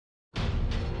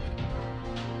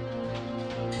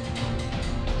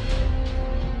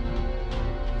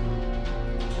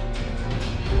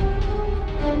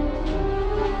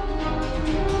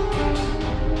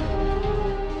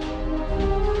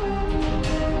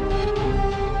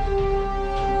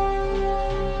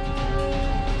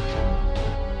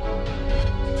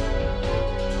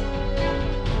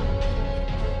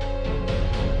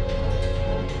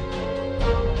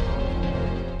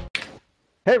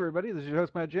Hey everybody, this is your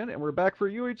host Matt Jen, and we're back for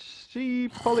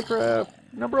UHC Polycraft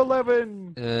number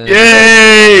 11.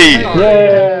 Yay!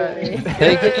 Yay!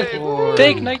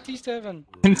 Take 97.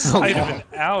 Inside of an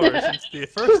hour since the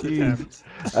first attempt.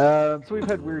 So we've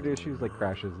had weird issues like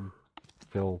crashes and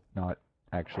Phil not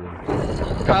actually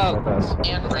coming with us.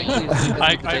 And frankly,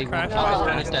 I in crashed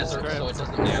my the desert desert, so it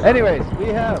script. doesn't matter. Anyways, we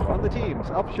have on the teams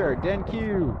Upshart, Dan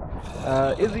Q,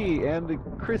 Izzy,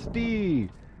 and Chris D.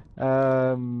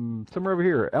 Somewhere over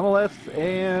here, MLS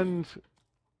and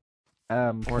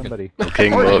somebody.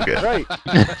 King Morgan. Right.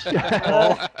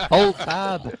 Hold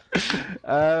tab.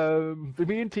 The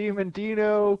mean team and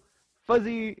Dino.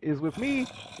 Fuzzy is with me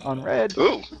on red.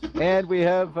 Ooh. And we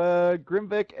have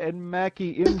Grimvik and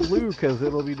Mackie in blue because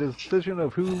it'll be the decision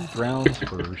of who drowns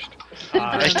first.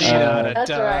 That's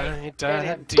right.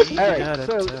 Alright,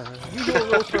 so usual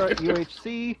rules for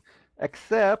UHC,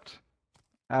 except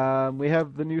we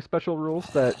have the new special rules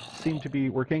that seem to be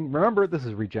working. Remember, this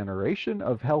is regeneration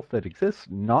of health that exists,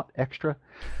 not extra.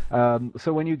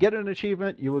 So when you get an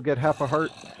achievement, you will get half a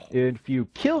heart. If you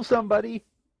kill somebody,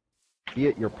 be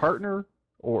it your partner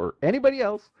or anybody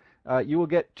else, you will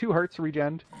get 2 hearts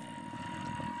regened.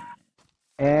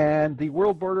 And the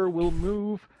world border will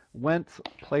move once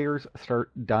players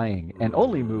start dying, and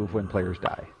only move when players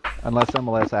die. Unless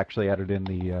MLS actually added in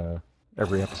the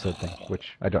every episode thing,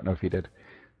 which I don't know if he did.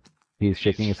 He's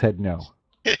shaking his head no.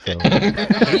 So.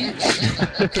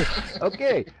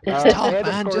 Okay. Just talk, and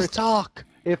man. course, Just talk.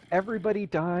 if everybody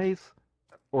dies,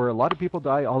 or a lot of people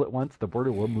die all at once, the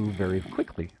border will move very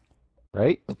quickly.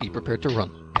 Right? Be prepared to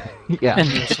run. Yeah.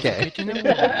 Okay.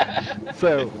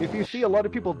 So, if you see a lot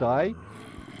of people die,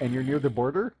 and you're near the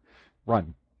border,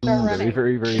 run. Very,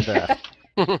 very, very fast.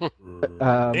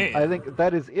 I think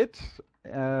that is it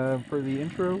for the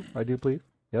intro. I do believe.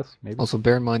 Yes, maybe. Also,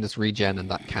 bear in mind it's regen and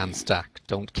that can stack.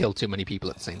 Don't kill too many people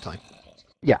at the same time.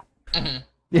 Yeah.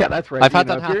 Yeah, that's right. I've had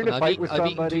You know, that if you're in happen. a fight with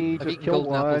somebody, I've just eaten kill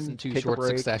golden apples one, in 2 take a short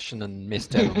break. succession and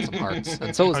missed out on some hearts.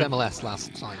 And so was MLS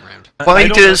last time round. I don't know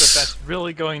that Fighters. that's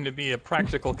really going to be a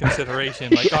practical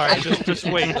consideration. Like, all right, just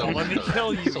wait. Don't let me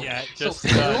kill you yet. Just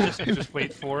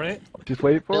wait for it. Just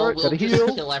wait for Bill it. will Gotta just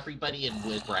heal. kill everybody and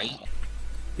live, right?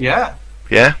 Yeah,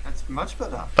 Yeah? that's much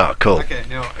better. Oh, cool. Okay,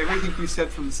 now everything you said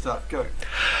from the start, go.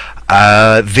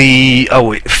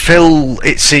 Phil,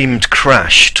 it seemed,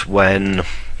 crashed when,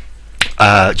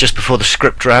 just before the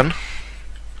script ran.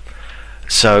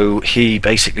 So he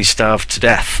basically starved to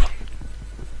death.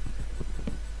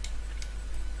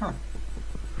 Huh.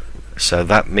 So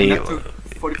that And means... that took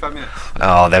 45 minutes.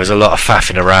 Oh, there was a lot of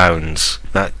faffing around.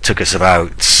 That took us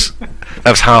about...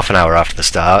 That was half an hour after the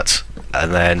start,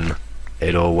 and then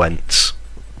it all went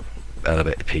a little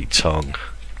bit Pete-tong.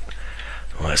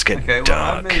 Well, it's getting Okay, well,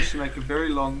 I dark. managed to make a very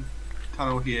long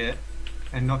tunnel here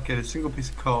and not get a single piece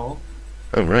of coal.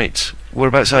 Oh, right.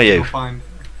 Whereabouts are you? You'll find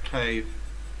a cave.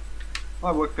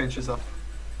 My workbench is up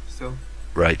still.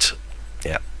 Right.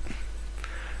 It's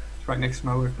right next to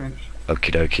my workbench.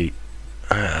 Okie dokie.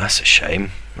 That's a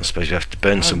shame. I suppose you have to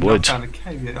burn some I've wood. not found a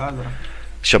cave yet either.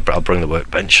 I'll bring the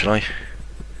workbench, shall I?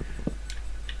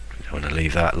 Don't want to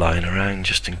leave that lying around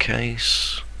just in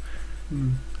case.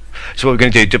 Hmm. So what we're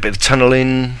going to do a bit of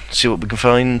tunneling, see what we can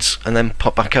find, and then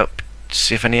pop back up,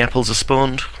 see if any apples are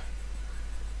spawned.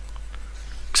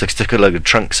 Because I took a load of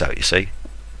trunks out, you see.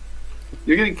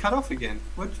 You're getting cut off again.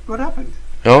 What happened?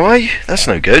 Alright, that's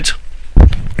no good.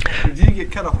 You didn't get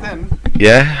cut off then.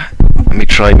 Yeah? Let me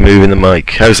try moving the mic.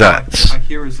 How's I that?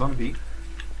 hear a zombie.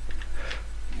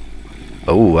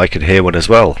 Oh, I can hear one as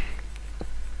well.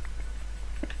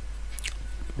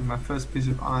 And my first piece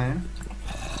of iron.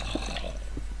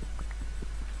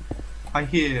 I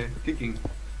hear digging.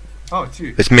 Oh, it's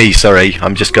you. It's me, sorry.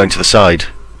 I'm just going to the side.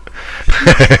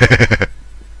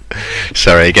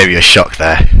 Sorry, I gave you a shock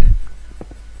there.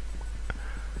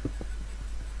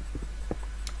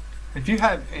 If you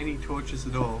have any torches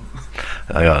at all,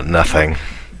 I got nothing.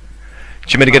 Do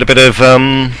you mean to get a bit of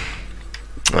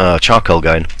charcoal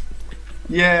going?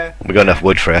 yeah, We've got enough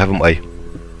wood for it, haven't we?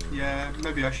 yeah,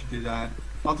 maybe I should do that.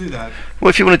 I'll do that. Well,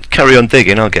 if you want to carry on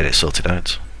digging, I'll get it sorted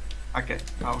out. Okay,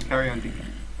 I'll carry on digging.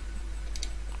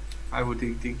 I will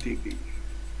dig.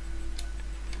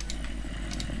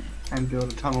 And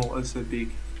build a tunnel also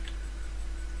big.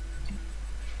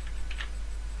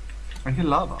 I hear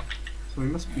lava, so we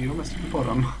must be almost at the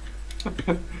bottom.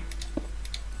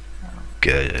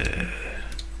 Good.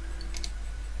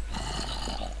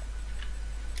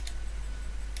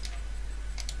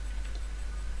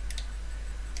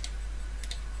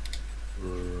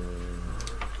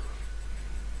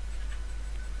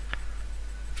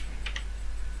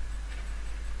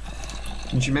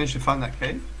 Did you manage to find that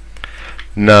cave?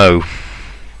 No.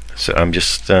 So I'm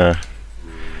just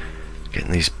getting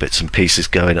these bits and pieces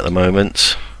going at the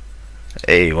moment.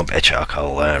 Hey, one bit of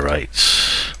charcoal there, right.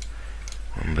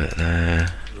 One bit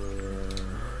there.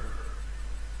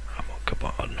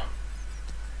 Come on.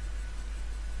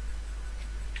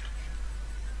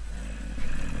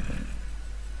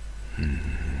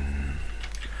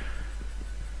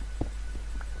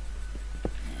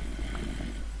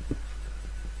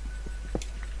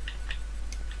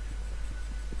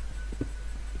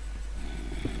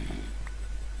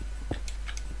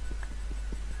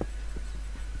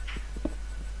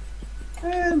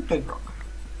 And bedrock.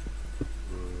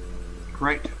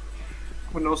 Great.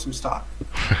 What an awesome start.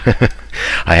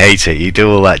 I hate it. You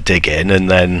do all that digging and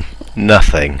then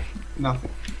nothing. Nothing.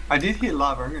 I did hear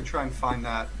lava. I'm going to try and find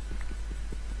that.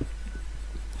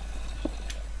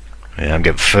 Yeah, I'm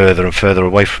getting further and further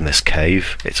away from this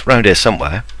cave. It's round here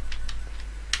somewhere.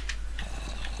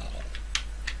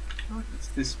 Oh, it's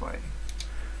this way.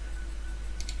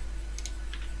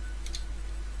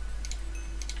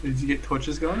 Did you get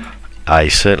torches going? I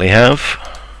certainly have.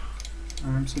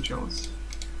 I'm so jealous.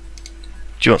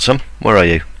 Do you want some? Where are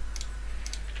you?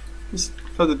 Just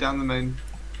further down the main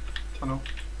tunnel.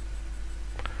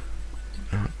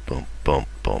 Bum bum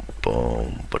bum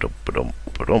bum ba-dum ba-dum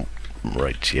ba-dum.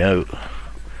 Rightio.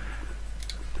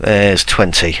 There's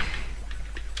 20.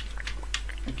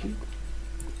 Thank you.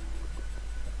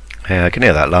 Yeah, I can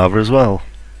hear that lava as well.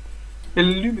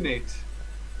 Illuminate.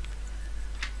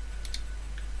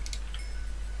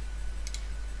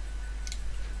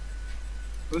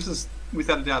 This is,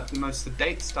 without a doubt, the most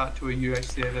sedate start to a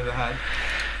UHC I've ever had.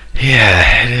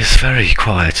 Yeah, it is very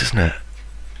quiet, isn't it?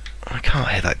 I can't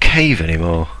hear that cave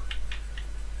anymore.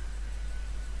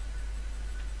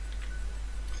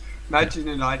 Imagine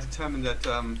and I determined that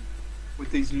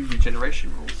with these new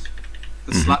regeneration rules,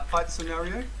 the slap fight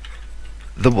scenario,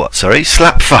 The what, sorry?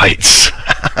 Slap fights!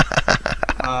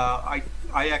 I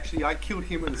killed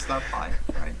him with a slap fight,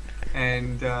 right?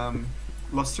 And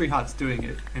lost 3 hearts doing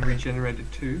it and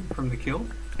regenerated 2 from the kill.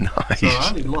 Nice. So I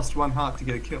only lost 1 heart to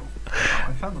get a kill. Oh,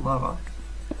 I found the lava.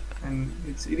 And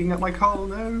it's eating up my coal,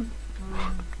 no.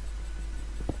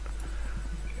 Okay,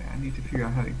 I need to figure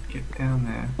out how to get down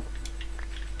there.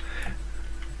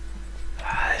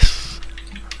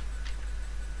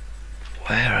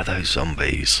 Where are those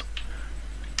zombies?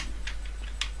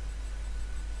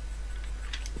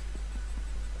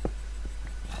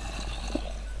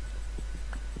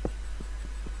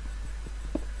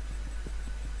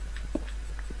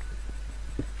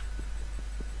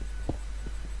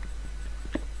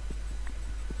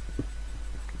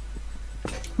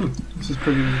 This is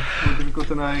pretty more difficult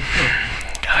than I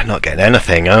thought. I'm not getting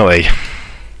anything, are we?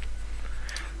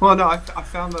 Well, no, I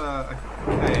found a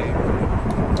cave,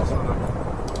 sort of.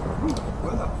 Ooh,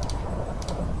 weather.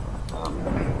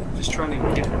 Just trying to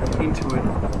get into it.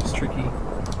 It's tricky.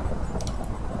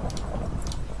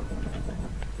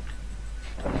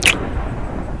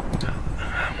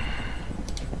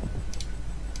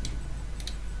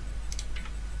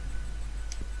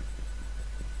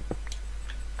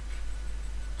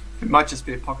 It might just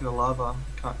be a pocket of lava. I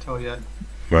can't tell yet.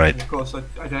 Right. And of course,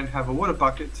 I don't have a water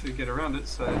bucket to get around it,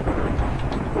 so.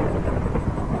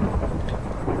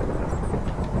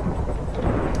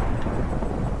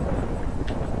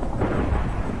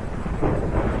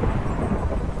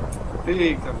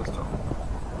 Big thunderstorm.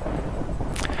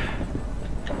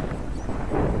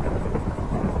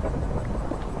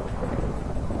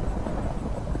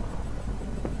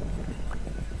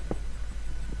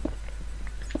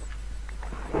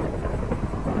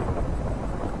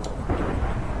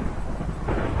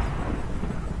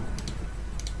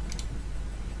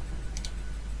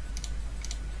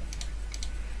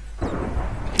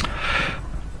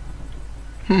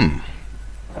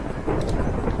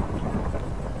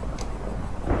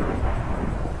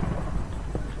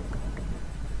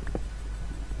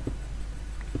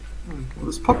 Well,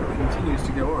 this pop continues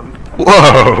to go on.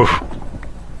 Whoa!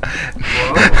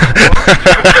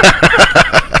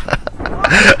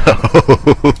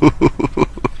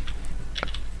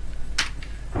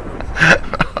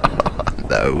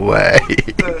 No way!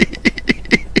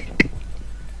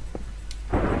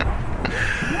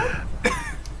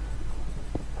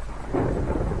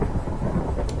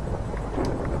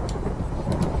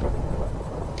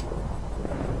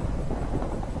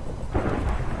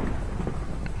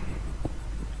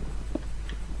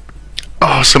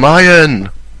 Oh, some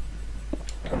iron!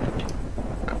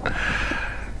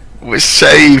 We're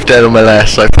saved,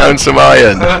 LMLS. I found some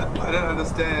iron. I don't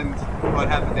understand what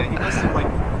happened there. He must have like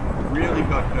really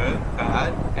got hurt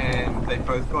bad, and they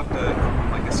both got hurt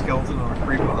from like a skeleton or a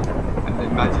creeper, and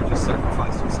then Magic just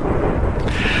sacrificed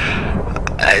himself.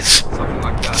 It's, something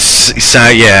like that. so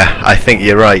yeah, I think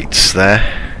you're right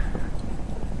there.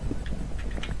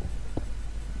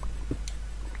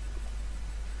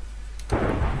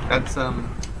 That's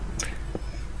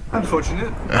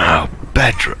unfortunate. Oh,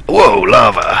 bedrock. Whoa,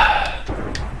 lava.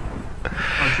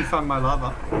 How'd you find my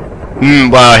lava?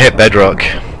 Well, I hit bedrock.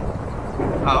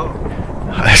 Oh,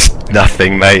 It's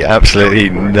nothing, mate. Absolutely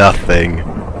nothing.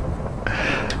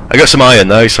 I got some iron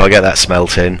though, so I'll get that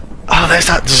smelting. Oh, there's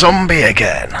that zombie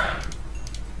again.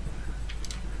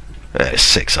 There's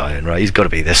 6 iron, right? He's got to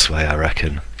be this way, I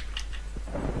reckon.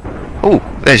 Oh,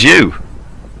 there's you.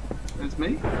 it's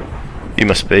me. You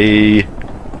must be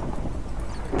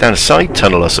down a side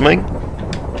tunnel or something.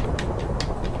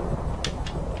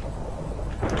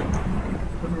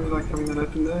 Don't really like having that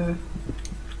open there.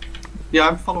 Yeah,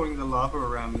 I'm following the lava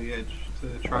around the edge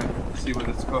to try and see what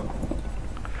it's got.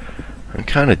 I'm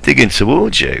kind of digging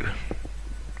towards you.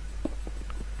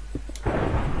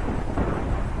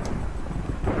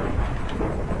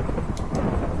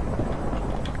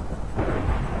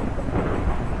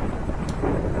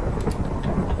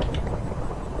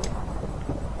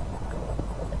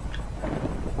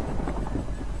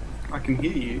 I can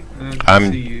hear you. I don't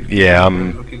I'm- see you. yeah, I'm I'm-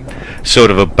 really looking.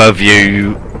 Sort of above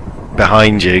you,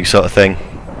 behind you, sort of thing.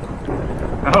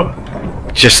 Oh,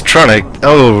 Just trying to...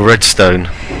 Oh, redstone.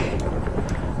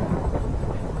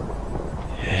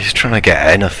 Yeah, he's trying to get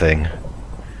anything.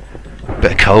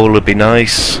 Bit of coal would be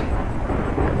nice.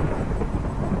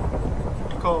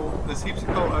 coal. There's heaps of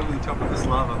coal over the top of this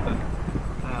lava, but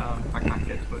I can't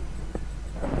get to it.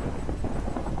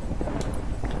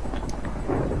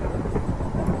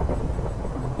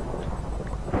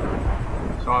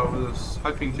 So I was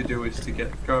hoping to do is to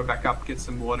go back up, get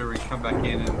some water, and come back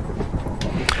in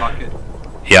and bucket,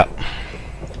 Yeah.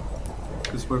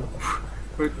 because we're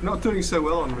not doing so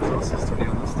well on resources, to be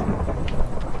honest.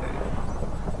 Okay.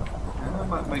 And I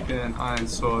might make an iron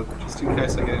sword just in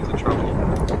case I get into trouble.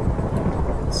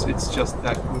 It's just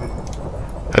that good.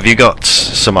 Have you got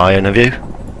some iron, have you?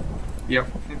 Yep.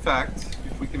 In fact,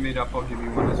 if we can meet up, I'll give you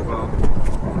one as well.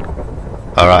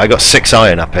 Alright, I got 6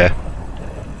 iron up here.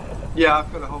 Yeah,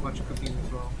 I've got a whole bunch of cooking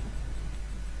as well.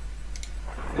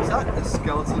 Is that a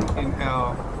skeleton in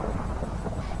our...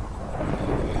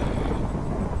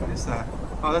 What is that?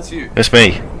 Oh, that's you. It's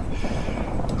me.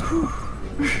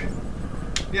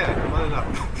 Yeah, light it up.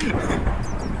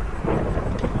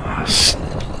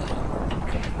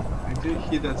 I do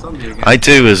hear that zombie again. I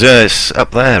do as well. It's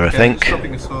up there, I Okay, think. Just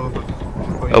dropping a sword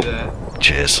for you Oh. there.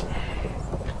 Cheers.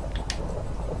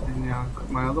 And now I've got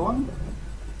my other one.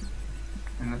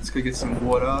 And let's go get some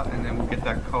water, and then we'll get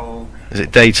that coal. Is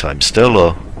it daytime still,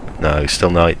 or...? No, still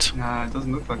night. Nah, it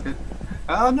doesn't look like it.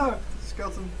 Oh no,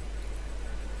 skeleton.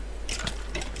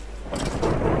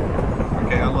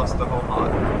 Okay, I lost the whole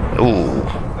heart. Ooh.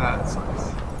 That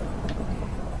sucks.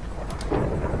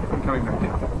 I'm coming back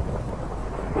in.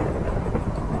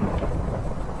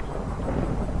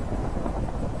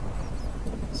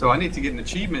 So I need to get an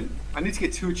achievement. I need to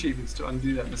get 2 achievements to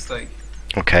undo that mistake.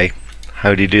 Okay.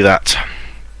 How do you do that?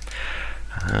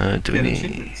 Do we Get need...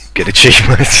 achievements. Get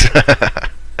achievements.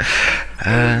 I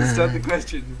don't understand the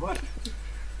question. What?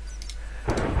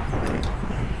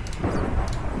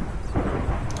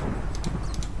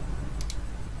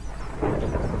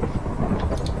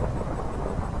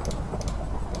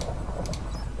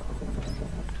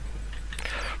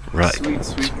 Right. Sweet,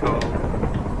 sweet coal.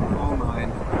 All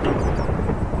mine.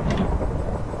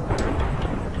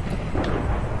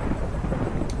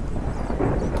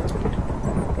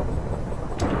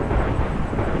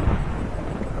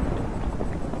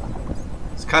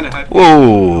 It's kind of hard.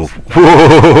 Whoa!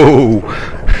 Whoa!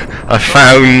 I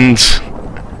found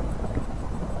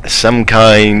some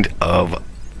kind of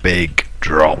big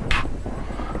drop.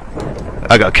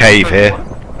 I got a cave here.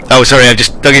 Oh, sorry, I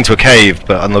just dug into a cave,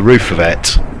 but on the roof of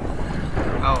it.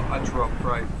 Oh, I dropped,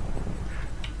 right.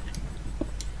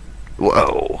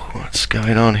 Whoa! What's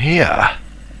going on here?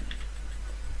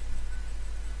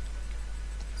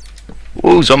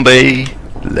 Whoa, zombie!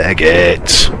 Leg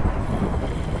it!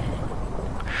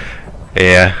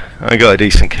 Yeah, I got a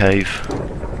decent cave.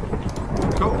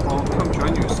 Cool, I'll come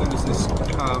join you as soon as this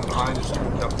iron is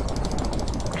cooked up.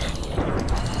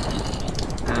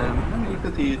 Let me look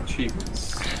at the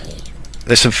achievements.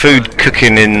 There's some food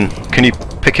cooking in. Can you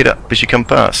pick it up as you come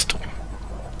past?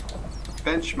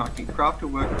 Benchmarking, craft a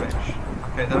workbench.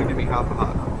 Okay, that'll give me half a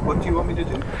heart. What do you want me to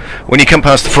do? When you come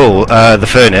past the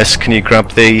furnace, can you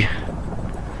grab the...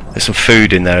 There's some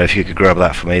food in there, if you could grab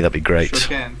that for me, that'd be great. Sure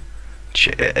can.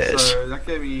 Cheers. So that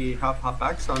gave me half a heart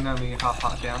back, so I'm only half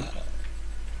heart down.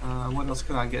 What else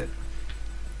can I get?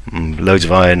 Loads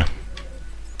of iron.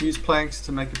 Use planks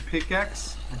to make a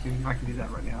pickaxe. I can do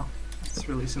that right now. It's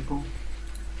really simple.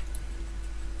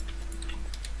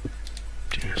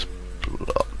 Just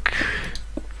block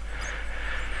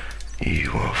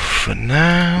you off for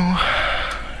now.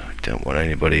 We don't want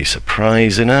anybody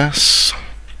surprising us.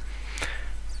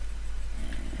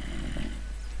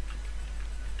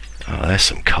 Oh, there's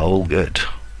some coal. Good.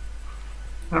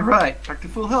 Alright, back to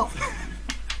full health.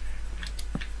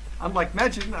 Unlike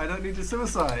Magin, I don't need to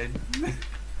suicide.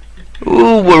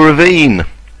 Ooh, a ravine.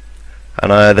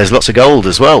 And there's lots of gold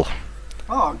as well.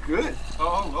 Oh, good.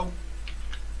 Oh.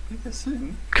 Get this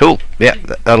soon. Cool. Yeah,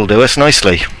 that'll do us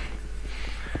nicely.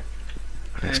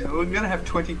 Okay, we're going to have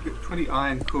 20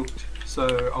 iron cooked,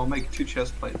 so I'll make 2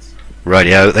 chest plates.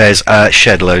 Rightio, there's a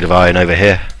shed load of iron over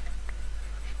here.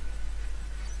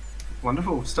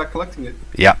 Wonderful. Start collecting it.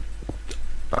 Yeah.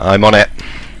 I'm on it.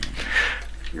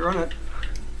 You're on it.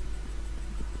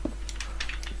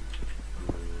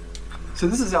 So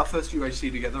this is our first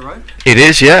UHC together, right? It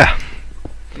is, yeah.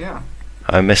 Yeah.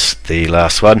 I missed the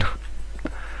last one.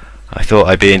 I thought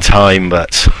I'd be in time,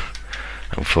 but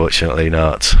unfortunately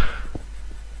not.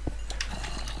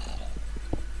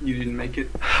 You didn't make it.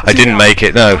 I didn't make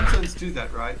it, no. Sometimes do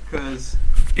that, right? Because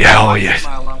Yeah, oh I yeah. set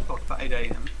my alarm clock for 8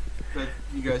 AM, but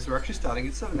you guys are actually starting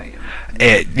at 7 AM.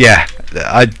 Yeah.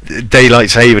 Daylight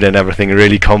saving and everything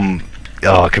really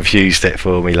confused it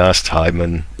for me last time,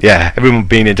 and yeah, everyone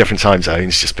being in different time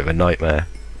zones, just a bit of a nightmare.